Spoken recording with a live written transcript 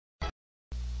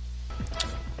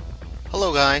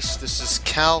Hello guys, this is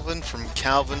Calvin from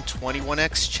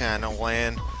Calvin21X channel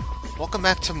and welcome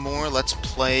back to more Let's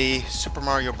Play Super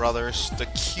Mario Bros. The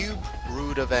Cube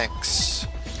Root of X.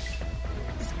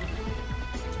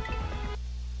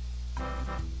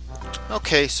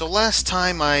 Okay, so last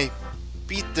time I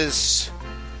beat this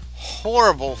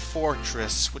horrible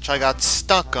fortress which I got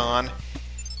stuck on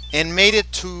and made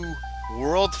it to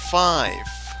World 5.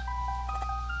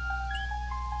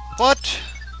 But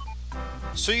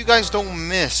so you guys don't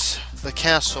miss the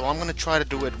castle, I'm going to try to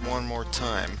do it one more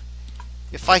time.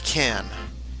 If I can.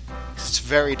 It's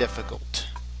very difficult.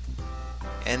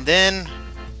 And then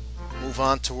move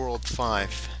on to World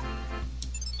 5.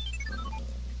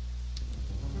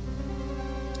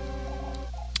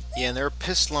 Yeah, and there are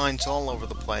piss lines all over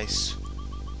the place.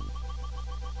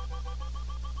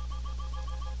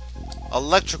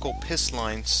 Electrical piss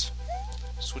lines.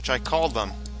 That's what I call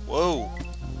them. Whoa.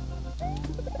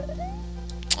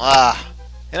 Ah,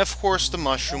 and of course the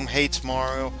mushroom hates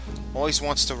Mario, always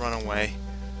wants to run away.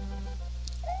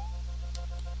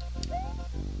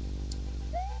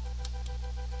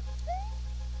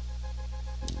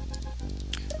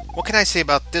 What can I say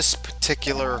about this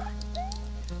particular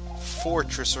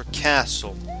fortress or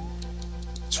castle?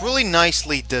 It's really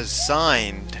nicely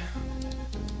designed.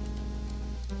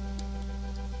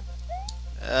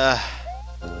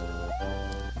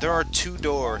 There are two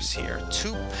doors here,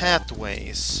 two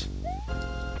pathways.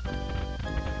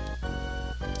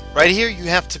 Right here you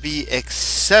have to be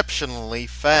exceptionally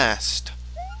fast.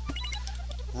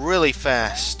 Really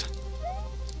fast.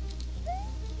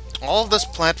 All of this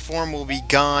platform will be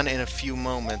gone in a few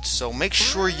moments, so make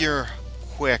sure you're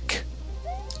quick.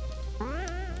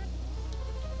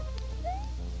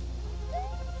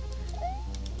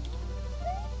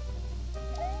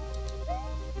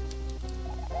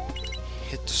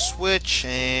 Hit the switch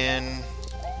and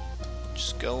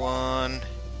just go on.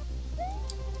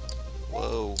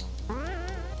 Whoa.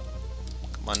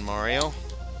 Come on, Mario.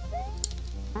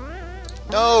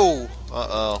 No!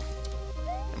 Uh-oh.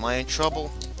 Am I in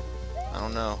trouble? I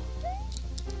don't know.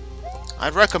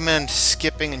 I'd recommend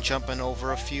skipping and jumping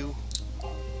over a few.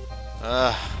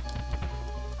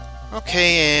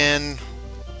 Okay, and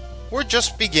we're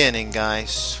just beginning,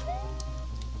 guys.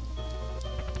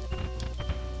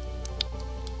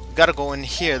 Gotta go in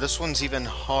here. This one's even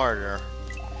harder.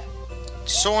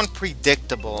 It's so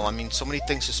unpredictable. I mean, so many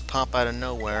things just pop out of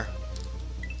nowhere.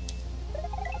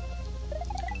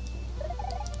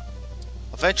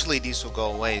 Eventually these will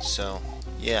go away, so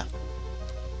yeah.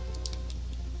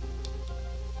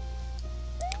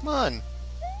 Come on.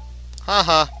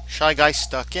 Haha, Shy Guy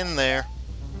stuck in there.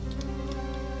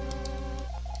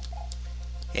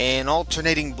 And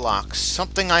alternating blocks.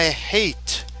 Something I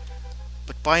hate.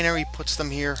 But Binary puts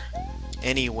them here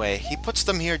anyway. He puts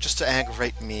them here just to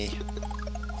aggravate me.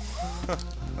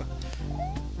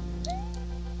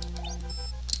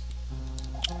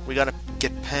 We gotta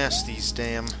get past these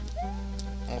damn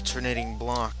alternating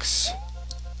blocks.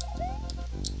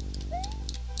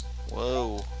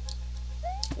 Whoa.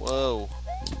 Whoa.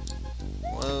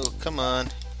 Whoa, come on.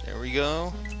 There we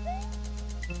go.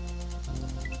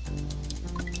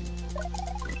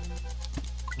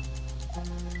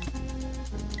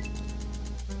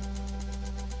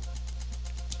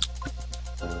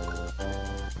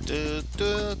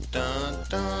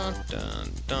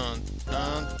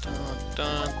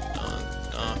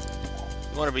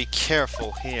 You want to be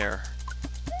careful here.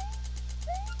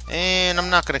 And I'm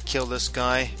not going to kill this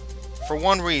guy for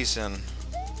one reason.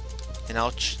 And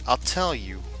I'll tell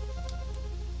you.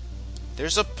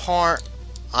 There's a part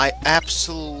I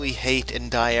absolutely hate and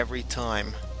die every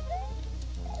time.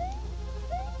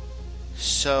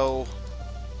 So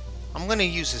I'm going to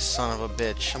use this son of a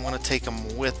bitch. I'm going to take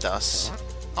him with us.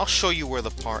 I'll show you where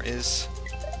the part is.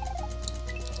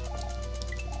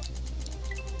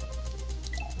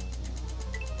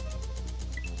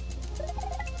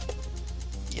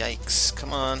 Yikes,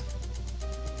 come on.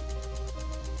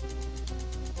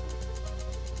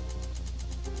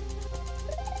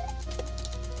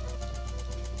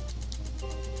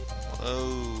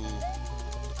 Whoa.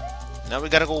 Now we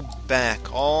gotta go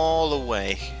back all the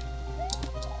way.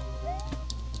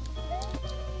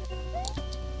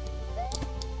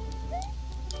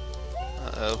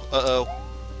 Uh-oh.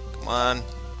 Come on.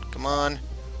 Come on.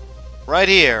 Right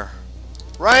here.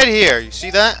 Right here. You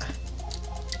see that?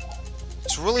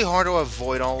 It's really hard to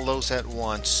avoid all those at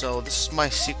once. So this is my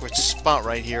secret spot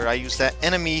right here. I use that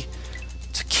enemy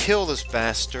to kill this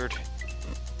bastard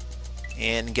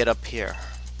and get up here.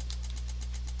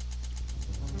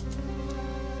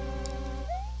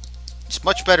 It's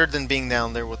much better than being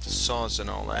down there with the saws and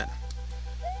all that.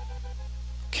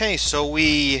 Okay, so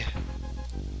we,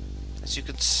 as you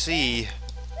can see,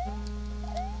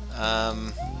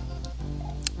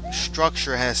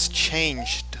 structure has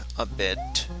changed a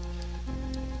bit.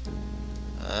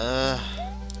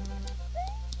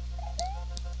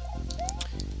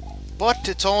 But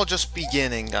it's all just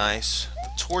beginning, guys. The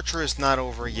torture is not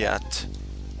over yet.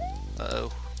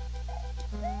 Uh-oh.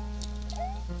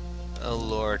 Oh,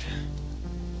 Lord.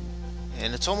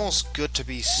 And it's almost good to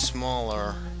be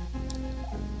smaller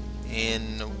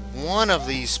in one of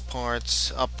these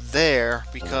parts up there,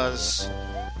 because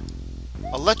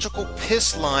electrical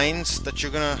piss lines that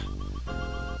you're gonna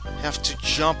have to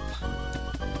jump.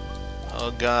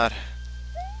 Oh, God.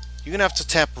 You're gonna have to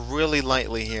tap really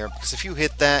lightly here, because if you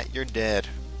hit that, you're dead.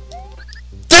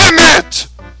 Damn it!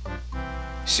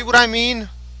 See what I mean?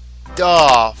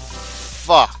 Duh,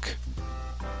 fuck.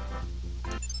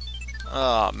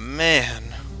 Oh,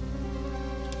 man.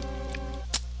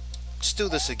 Let's do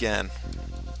this again.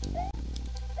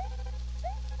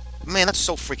 Man, that's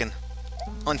so freaking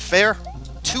unfair.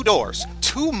 2 doors.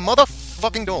 2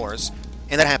 motherfucking doors.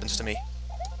 And that happens to me.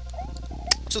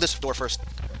 Let's do this door first.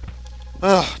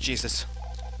 Oh, Jesus.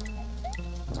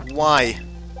 Why?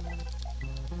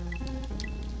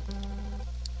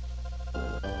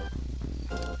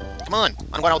 Come on.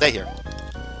 I'm going all day here.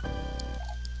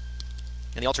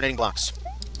 And the alternating blocks.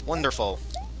 Wonderful.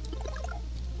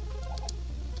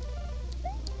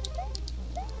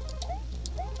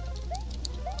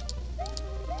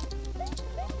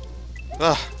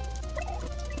 Ugh.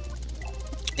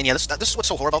 And yeah, this is what's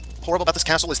so horrible about this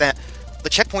castle, is that the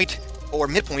checkpoint or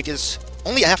midpoint is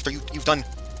only after you've done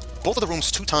both of the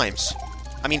rooms 2 times.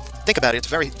 I mean, think about it. It's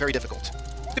very, very difficult.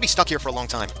 You could be stuck here for a long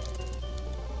time.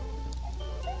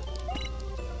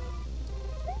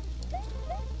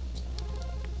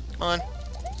 Come on.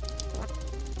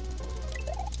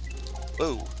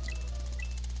 Whoa.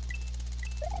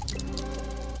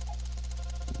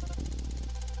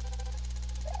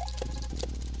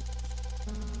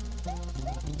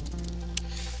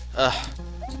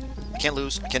 I can't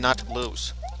lose. I cannot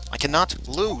lose. I cannot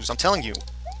lose. I'm telling you.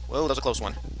 Whoa, that was a close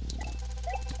one.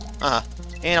 And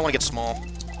I want to get small.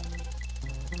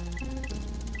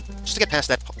 Just to get past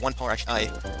that one part I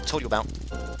told you about.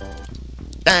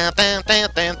 Down, down, down,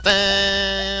 down,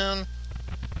 down.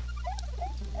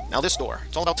 Now this door.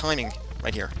 It's all about timing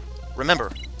right here.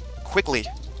 Remember, quickly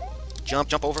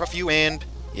jump over a few, and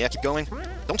yeah, keep going.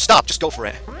 Don't stop. Just go for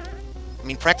it. I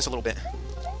mean, practice a little bit.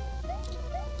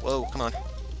 Whoa, come on.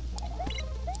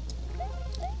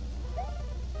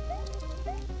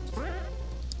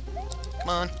 Come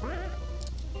on.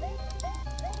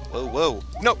 Whoa, whoa.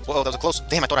 No! Whoa, that was a close...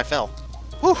 Damn, I thought I fell.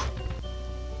 Whew!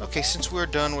 Okay, since we're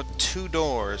done with 2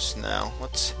 doors now,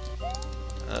 let's...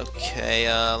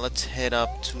 Okay, let's head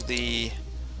up to the...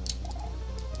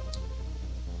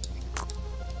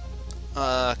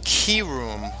 key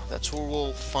room. That's where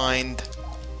we'll find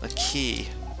a key.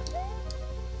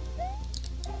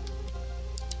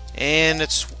 And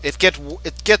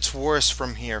it gets worse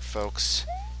from here, folks.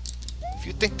 If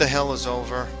you think the hell is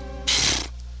over,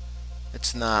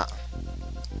 it's not.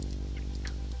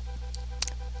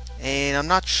 And I'm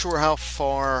not sure how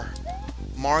far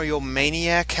Mario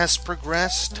Maniac has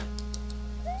progressed,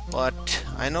 but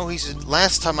I know he's...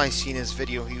 Last time I seen his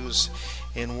video, he was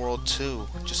in World 2,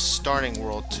 just starting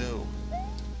World 2.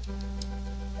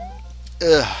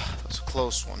 Ugh, that was a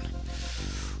close one.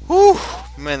 Whew,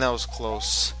 man, that was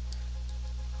close.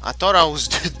 I thought I was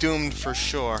doomed for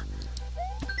sure.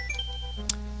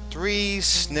 3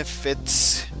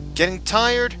 sniffits. Getting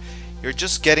tired? You're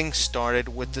just getting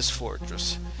started with this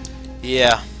fortress.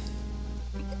 Yeah.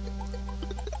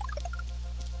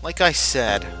 Like I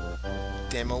said.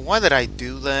 Damn it, why did I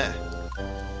do that?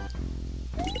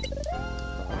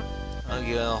 Oh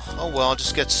yeah. Oh well, I'll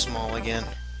just get small again.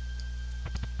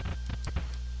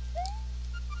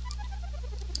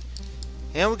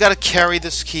 And we gotta carry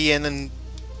this key and then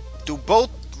do both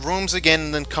rooms again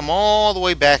and then come all the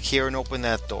way back here and open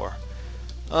that door.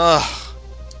 Ugh.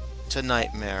 It's a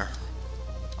nightmare.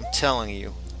 I'm telling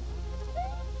you.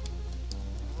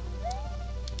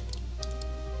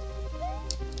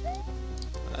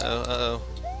 Uh-oh.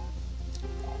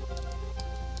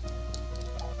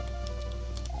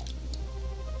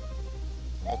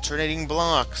 Alternating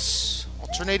blocks.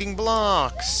 Alternating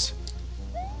blocks.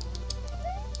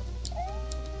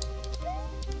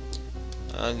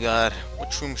 Oh god,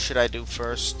 which room should I do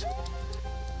first?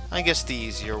 I guess the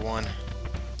easier one.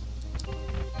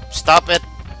 Stop it!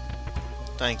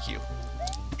 Thank you.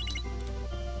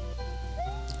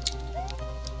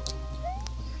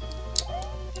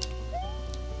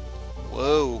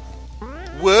 Whoa!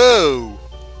 Whoa!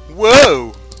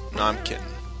 Whoa! I'm kidding.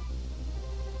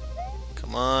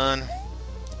 Come on.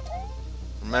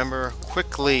 Remember,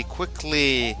 quickly,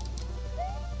 quickly.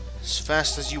 As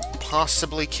fast as you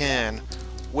possibly can.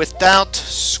 Without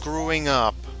screwing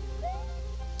up.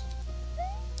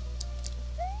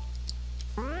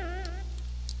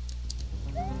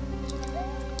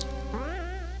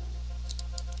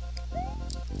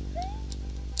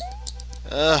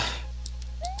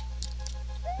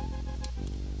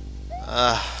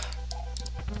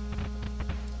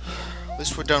 At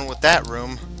least we're done with that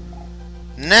room.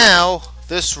 Now,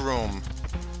 this room.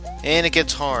 And it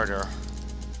gets harder.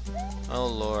 Oh,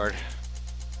 Lord.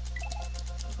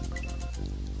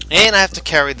 And I have to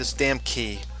carry this damn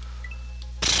key.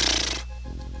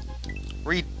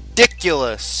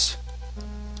 Ridiculous.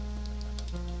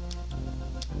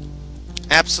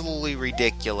 Absolutely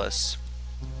ridiculous.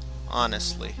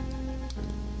 Honestly.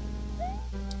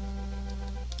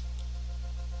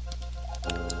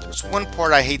 There's one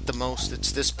part I hate the most.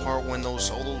 It's this part when all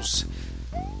those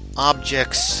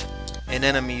objects and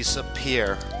enemies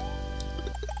appear.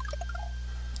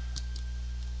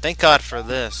 Thank God for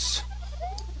this.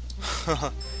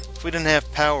 If we didn't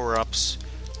have power-ups,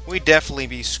 we'd definitely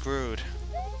be screwed.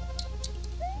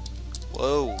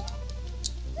 Whoa.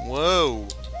 Whoa.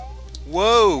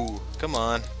 Whoa. Come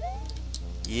on.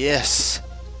 Yes.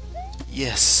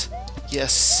 Yes.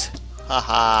 Yes.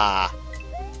 Haha.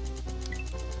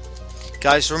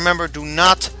 Guys, remember, do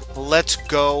not let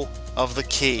go of the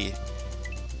key.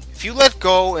 If you let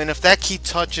go, and if that key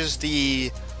touches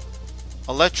the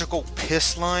electrical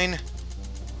piss line,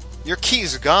 your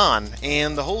key's gone,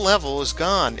 and the whole level is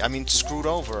gone. I mean, screwed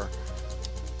over.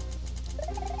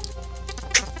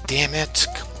 Damn it.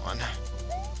 Come on.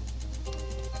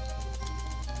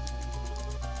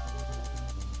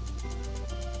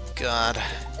 God.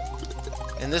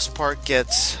 And this part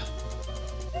gets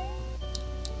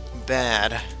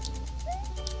bad.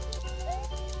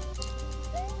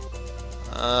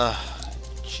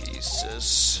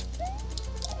 Jesus.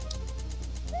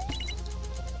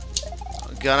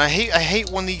 Oh, God, I hate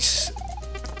when these.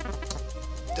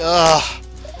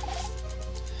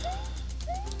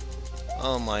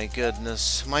 Oh my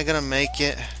goodness. Am I gonna make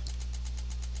it?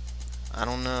 I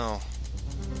don't know.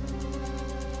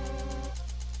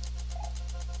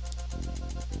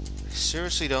 I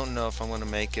seriously don't know if I'm gonna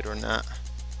make it or not.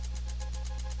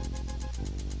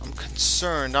 I'm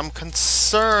concerned. I'm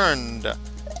concerned.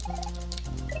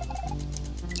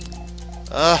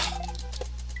 That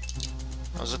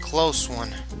was a close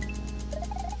one.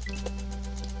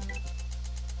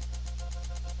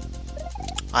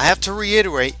 I have to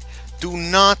reiterate, do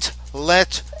not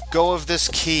let go of this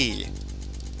key.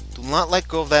 Do not let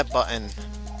go of that button.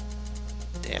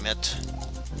 Damn it.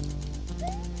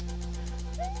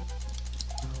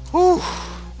 Whew.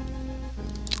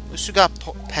 At least we got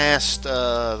past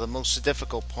the most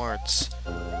difficult parts.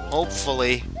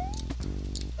 Hopefully.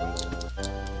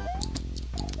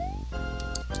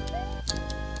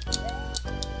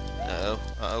 Uh-oh.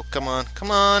 Uh-oh. Come on.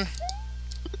 Come on.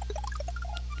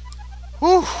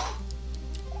 Whew.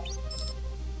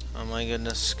 Oh my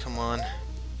goodness. Come on.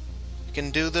 You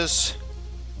can do this.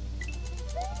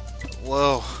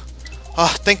 Whoa.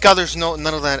 Oh, thank God there's none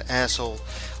of that asshole.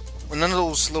 None of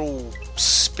those little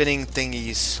spinning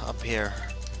thingies up here.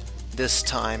 This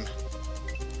time.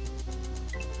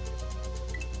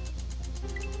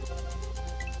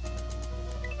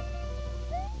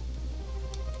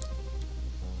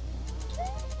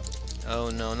 Oh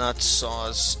no, not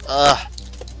saws.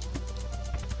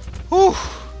 Whew.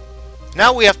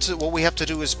 Now we have to. What we have to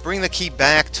do is bring the key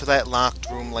back to that locked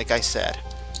room, like I said.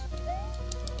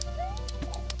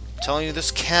 I'm telling you, this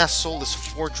castle, this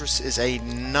fortress is a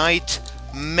nightmare.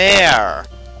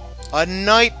 A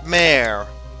nightmare.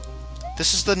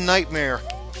 This is the nightmare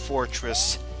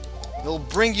fortress. It'll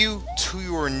bring you to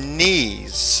your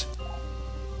knees.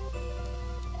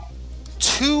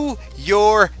 To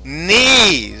your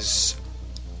knees.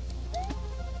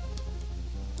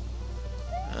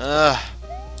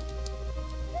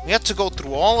 We have to go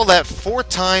through all of that 4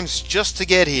 times just to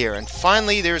get here, and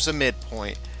finally there's a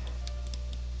midpoint.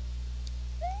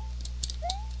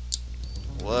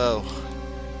 Whoa.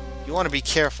 You want to be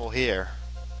careful here.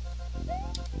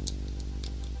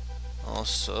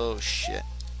 Also, shit.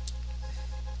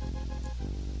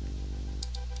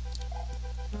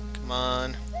 Come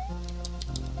on.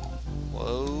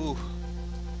 Whoa.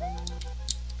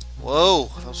 Whoa,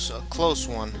 that was a close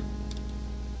one.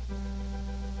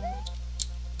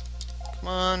 Come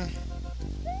on.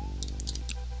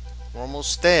 We're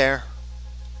almost there.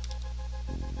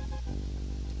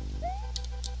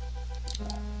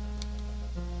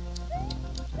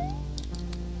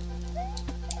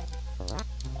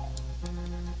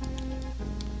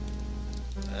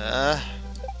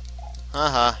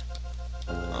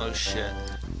 Oh shit.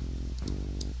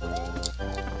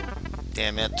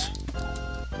 Damn it.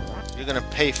 You're gonna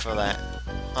pay for that.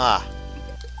 Ah.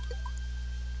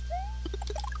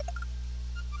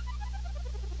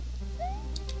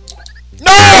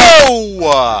 No!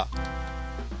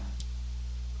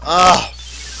 Ah,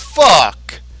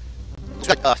 fuck!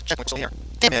 Checkpoint still here.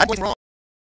 Damn it, I went wrong.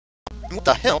 What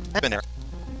the hell happened there?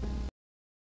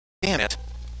 Damn it.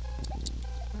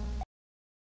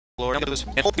 Lord, I'm gonna do this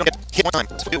and hope you don't get hit one time.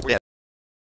 That's what we're dead.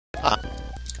 Ah.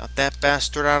 Got that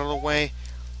bastard out of the way.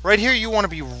 Right here, you want to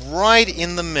be right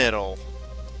in the middle.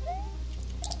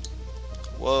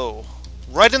 Whoa.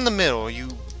 Right in the middle. You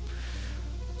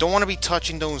don't want to be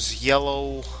touching those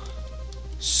yellow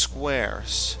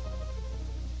squares.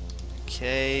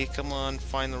 Okay, come on.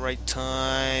 Find the right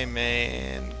time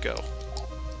and go.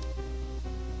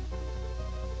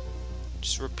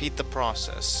 Just repeat the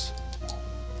process.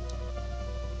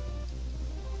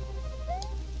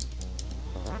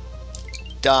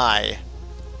 Die.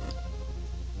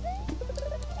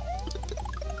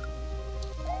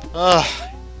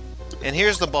 Ugh. And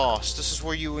here's the boss. This is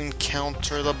where you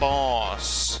encounter the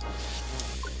boss.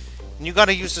 And you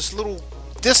gotta use this little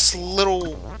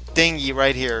thingy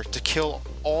right here to kill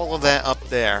all of that up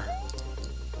there.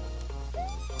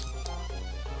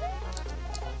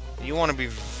 You want to be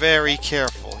very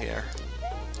careful here.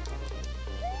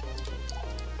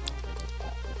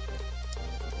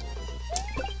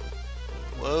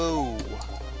 Whoa.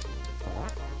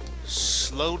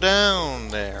 Slow down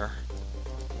there.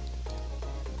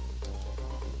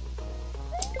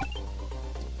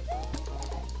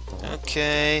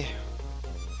 Okay.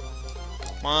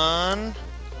 Come on.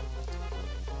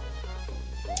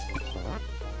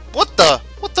 What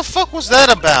the fuck was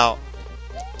that about?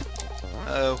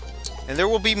 Uh-oh. And there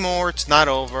will be more. It's not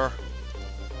over.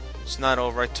 It's not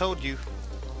over. I told you.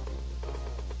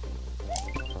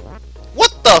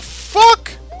 What the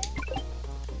fuck?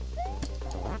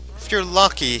 If you're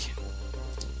lucky.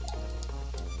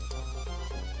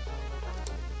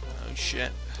 Oh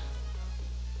shit.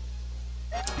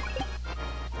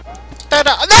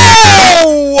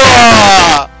 No!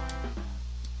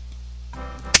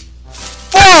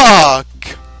 Fuck!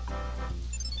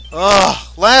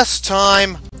 Ugh, last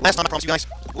time I promise you guys,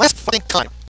 last fucking time.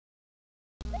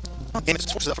 Oh, damn it,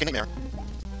 this force is a fucking nightmare.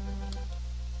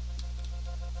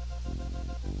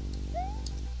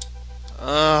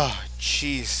 Ugh,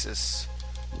 Jesus.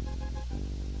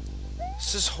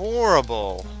 This is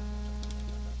horrible.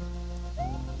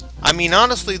 I mean,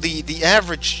 honestly, the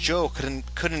average Joe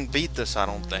couldn't beat this, I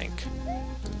don't think.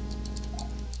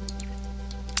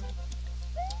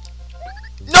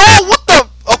 No! What the?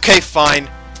 Okay, fine.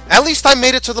 At least I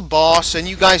made it to the boss, and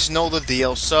you guys know the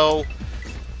deal, so...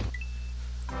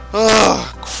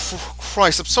 Ugh,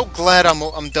 Christ, I'm so glad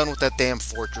I'm done with that damn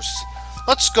fortress.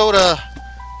 Let's go to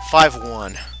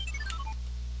 5-1.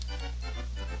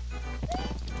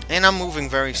 And I'm moving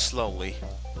very slowly.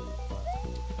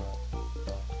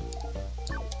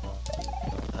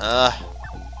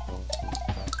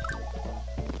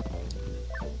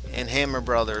 And Hammer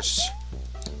Brothers.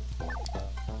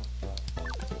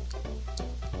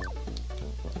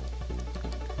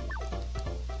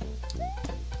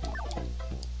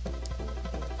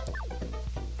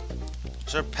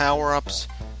 Is there power-ups?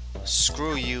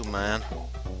 Screw you, man.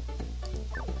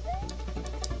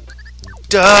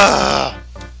 Duh!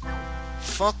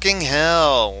 Fucking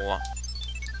hell.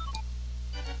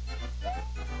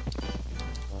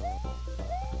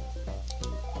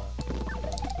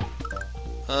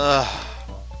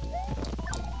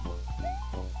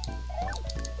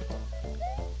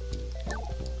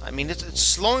 I mean, it's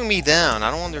slowing me down.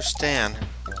 I don't understand.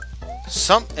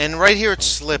 And right here it's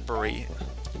slippery.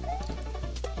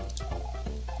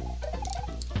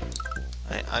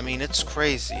 I mean, it's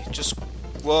crazy. Just...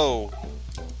 Whoa.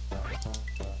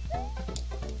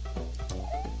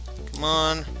 Come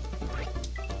on.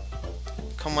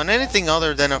 Come on, anything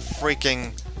other than a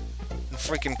freaking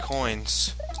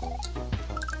coins.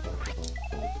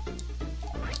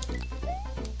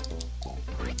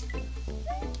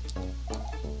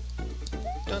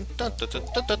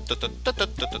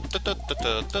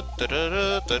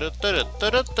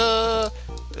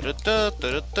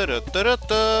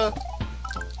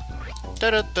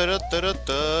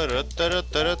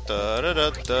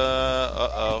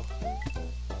 Uh-oh.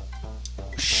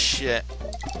 Shit.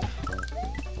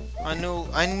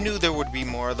 I knew there would be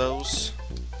more of those.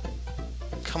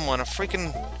 Come on, a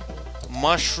freaking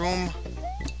mushroom.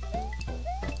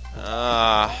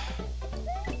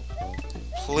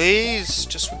 Please,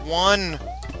 just one.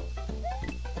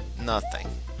 Nothing.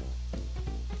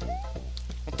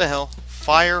 What the hell?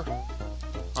 Fire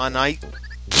on ice.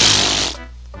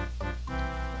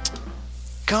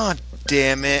 God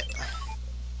damn it.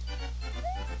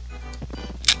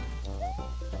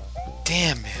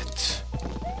 Damn it.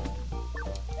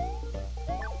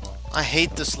 I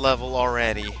hate this level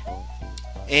already.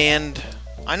 And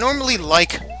I normally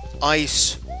like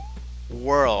ice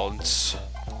worlds.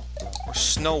 Or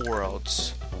snow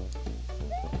worlds.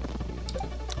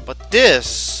 But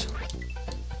this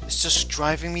is just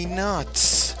driving me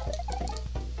nuts.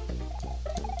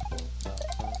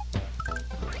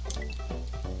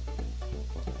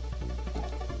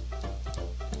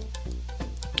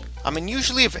 I mean,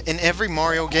 usually in every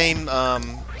Mario game,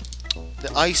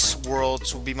 the ice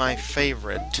worlds will be my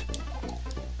favorite.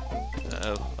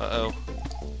 Uh-oh, uh-oh.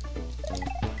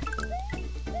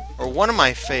 Or one of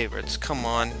my favorites. Come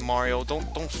on, Mario,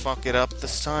 don't fuck it up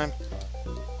this time.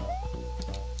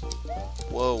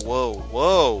 Whoa, whoa,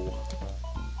 whoa!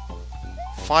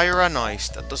 Fire on ice.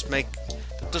 That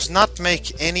does not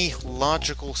make any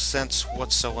logical sense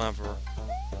whatsoever.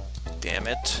 Damn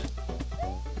it.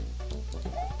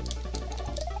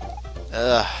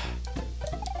 Ugh.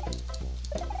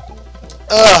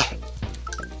 Ugh.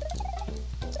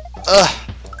 Ugh.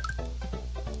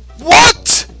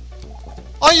 What?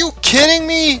 Are you kidding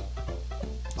me?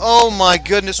 Oh my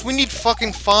goodness, we need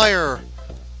fucking fire.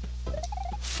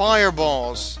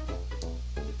 Fireballs.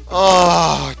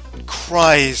 Oh,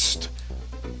 Christ.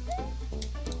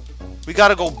 We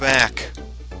gotta go back.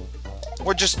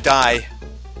 Or just die.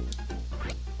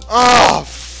 Oh,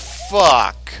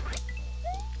 fuck.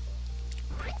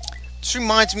 This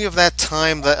reminds me of that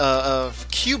time that of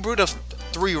Q-Bruta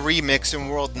 3 Remix in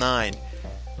World 9.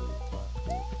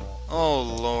 Oh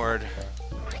lord.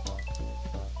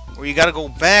 Where you gotta go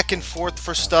back and forth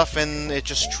for stuff and it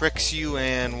just tricks you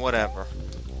and whatever.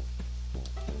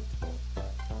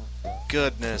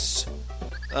 Goodness.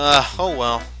 Oh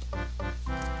well.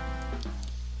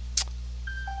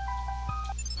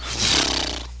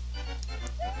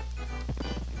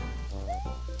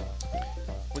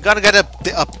 We gotta get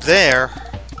up there.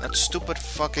 That stupid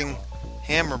fucking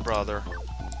Hammer Brother.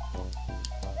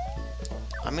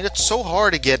 I mean, it's so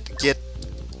hard to get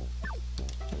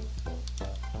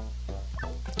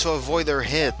to avoid their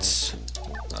hits.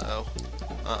 Uh-oh.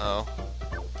 Uh-oh.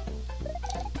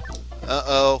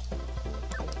 Uh-oh.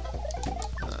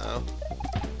 Uh-oh.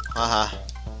 Haha.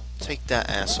 Take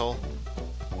that, asshole.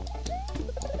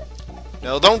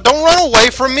 No, don't run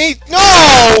away from me!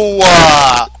 No!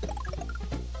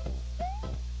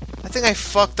 I think I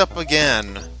fucked up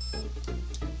again.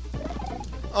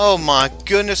 Oh my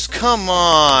goodness, come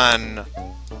on!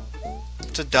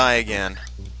 To die again.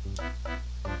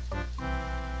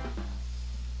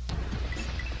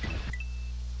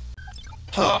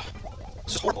 Huh.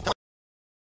 This is horrible.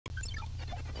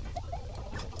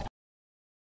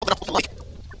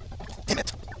 Damn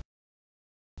it.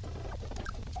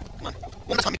 Come on.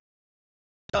 One time it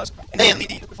does. And then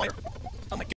the fire.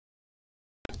 Oh my god.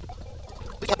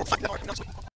 We can't fight that hard. No, sweet.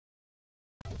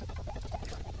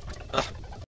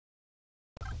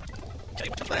 Okay,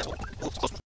 watch out for that asshole. Oh, it's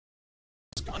close.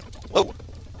 Come on. Whoa.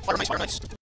 Fire nice, fire nice.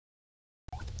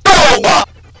 Oh!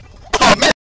 Oh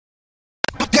man!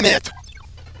 Damn it!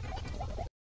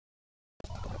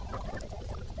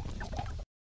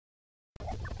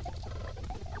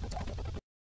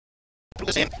 Through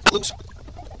this hand. Not loose.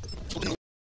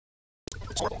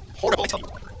 It's horrible. Horrible, I tell you.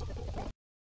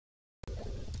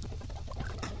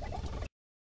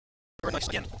 Very nice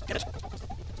again. Get it.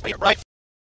 Right here, right.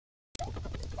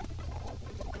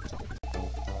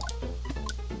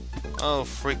 Oh,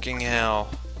 freaking hell.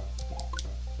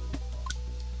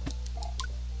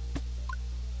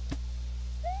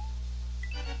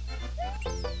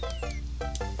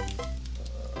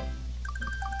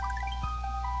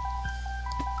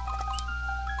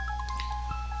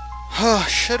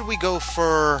 Should we go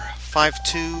for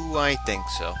 5-2? I think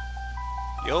so.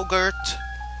 Yogurt.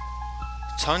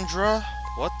 Tundra?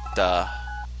 What the?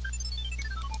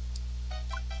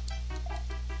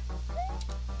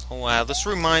 Oh wow, this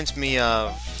reminds me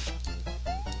of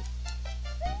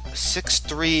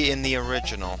 6-3 in the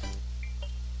original.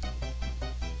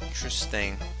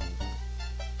 Interesting.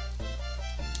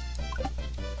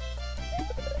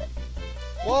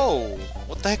 Whoa!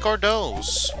 What the heck are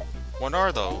those? What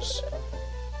are those?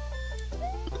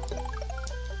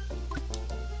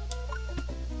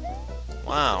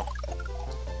 Wow.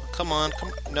 Come on, come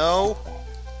on. No!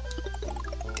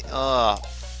 Oh,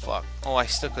 fuck. Oh, I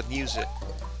still could use it.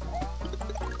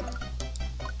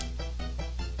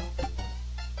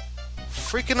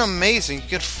 Freaking amazing. You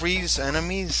could freeze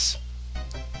enemies.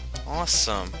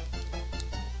 Awesome.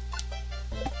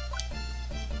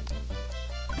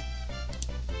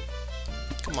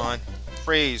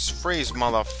 Freeze, freeze,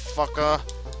 motherfucker.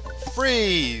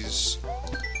 Freeze!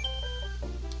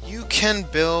 You can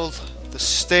build the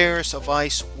stairs of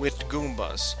ice with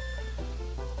Goombas.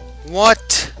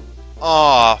 What?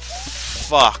 Aw,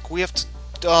 fuck. We have to...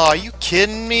 Oh, are you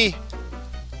kidding me?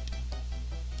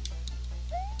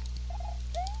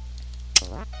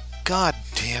 God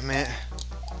damn it.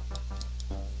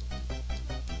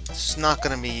 This is not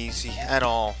gonna be easy at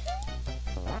all.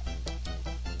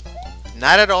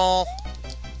 Not at all.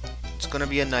 It's gonna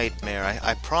be a nightmare.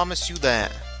 I promise you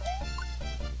that.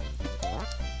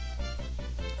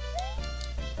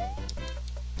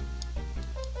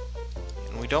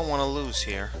 And we don't want to lose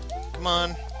here. Come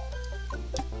on.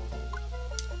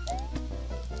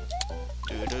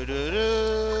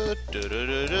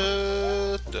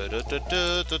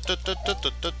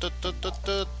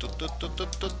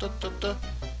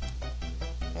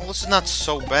 Well, this is not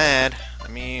so bad. I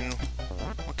mean,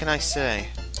 what can I say?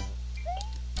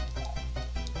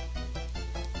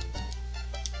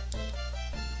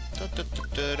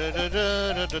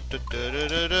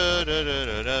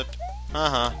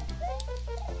 Uh-huh.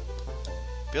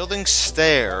 Building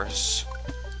stairs.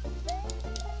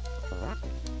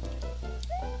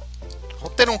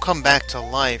 Hope they don't come back to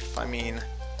life. I mean,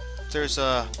 there's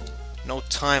no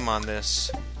time on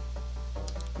this.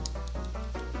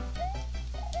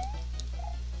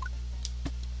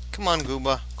 Come on,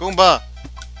 Goomba. Goomba!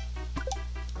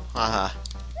 Haha.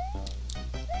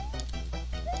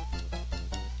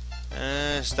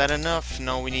 Is that enough?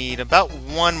 No, we need about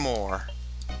one more.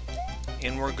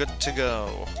 And we're good to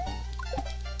go.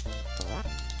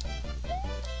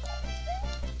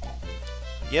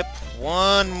 Yep,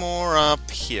 one more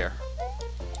up here.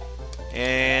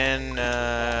 And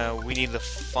we need the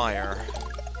fire.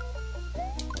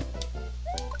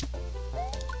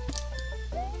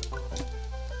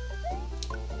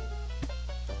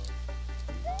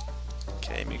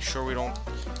 Okay, make sure we don't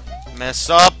mess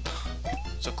up.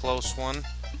 It's a close one.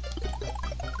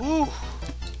 Woo!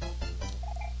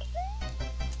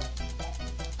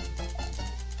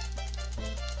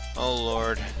 Oh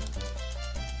Lord.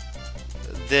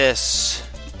 This.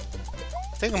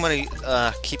 I think I'm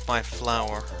gonna keep my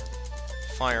flower.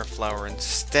 Fire flower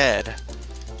instead.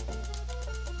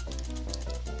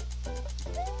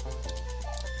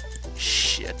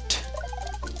 Shit.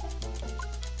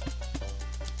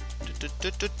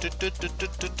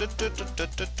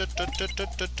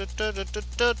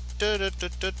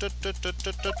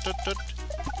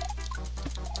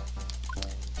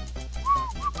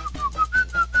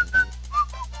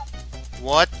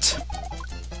 What?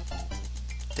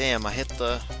 Damn, I hit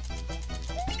the...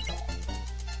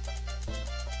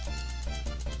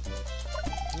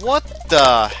 What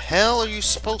the hell are you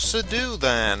supposed to do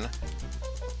then?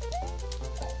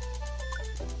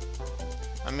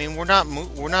 I mean, we're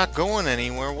not going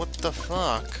anywhere. What the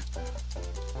fuck?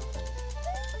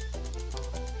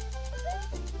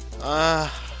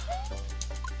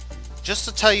 Just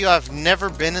to tell you, I've never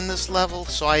been in this level,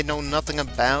 so I know nothing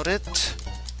about it.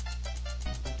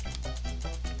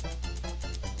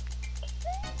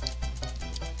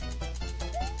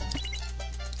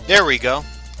 There we go.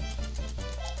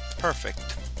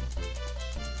 Perfect.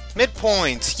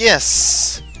 Midpoint,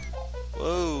 yes!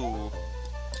 Whoa.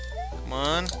 Come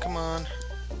on, come on.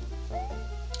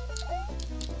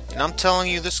 And I'm telling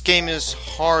you, this game is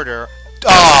harder.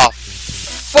 Ah, oh,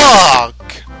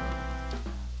 fuck!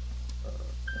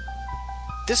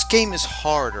 This game is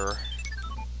harder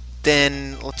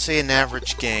than, let's say, an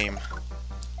average game.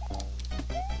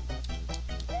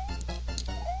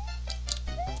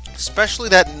 Especially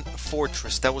that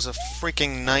fortress. That was a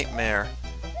freaking nightmare.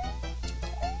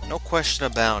 No question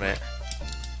about it.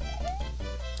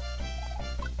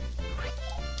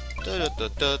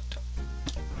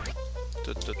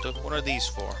 What are these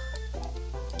for?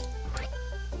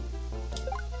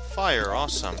 Fire,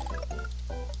 awesome.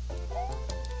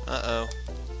 Uh-oh.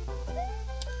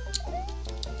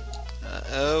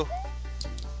 Uh-oh.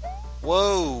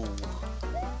 Whoa!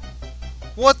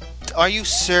 What? Are you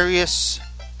serious?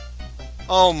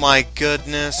 Oh my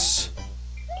goodness.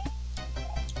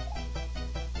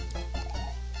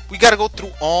 We gotta go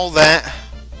through all that.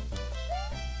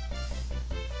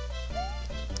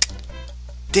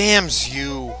 Damns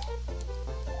you.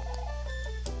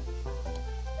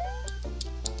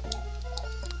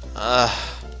 Come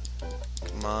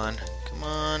on. Come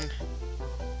on.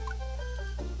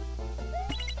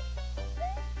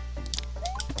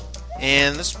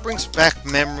 And this brings back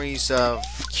memories of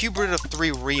Q*bert of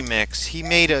 3 Remix. He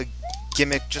made a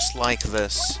gimmick just like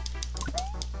this.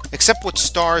 Except with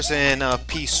stars and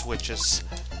P-switches.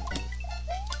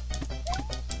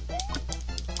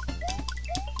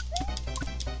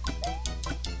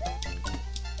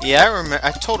 Yeah,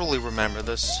 I totally remember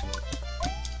this.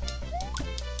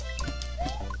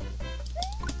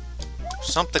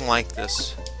 Something like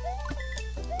this.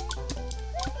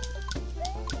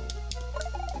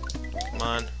 Come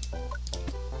on.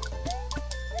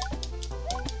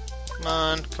 Come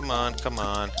on, come on, come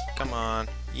on, come on.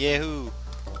 Yahoo!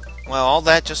 Well, all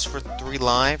that just for 3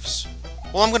 lives?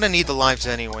 Well, I'm gonna need the lives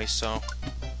anyway, so...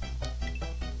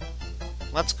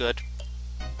 That's good.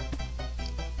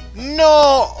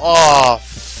 No! Oh,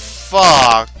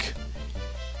 fuck!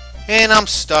 And I'm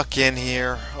stuck in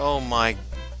here. Oh my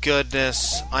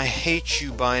goodness. I hate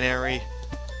you, Binary.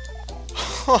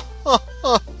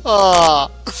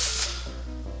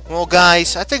 Well,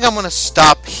 guys, I think I'm gonna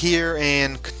stop here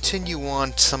and continue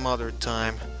on some other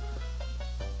time.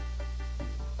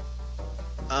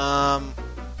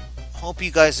 Hope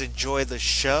you guys enjoy the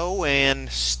show and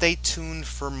stay tuned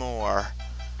for more.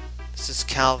 This is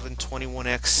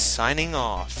Calvin21X signing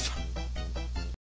off.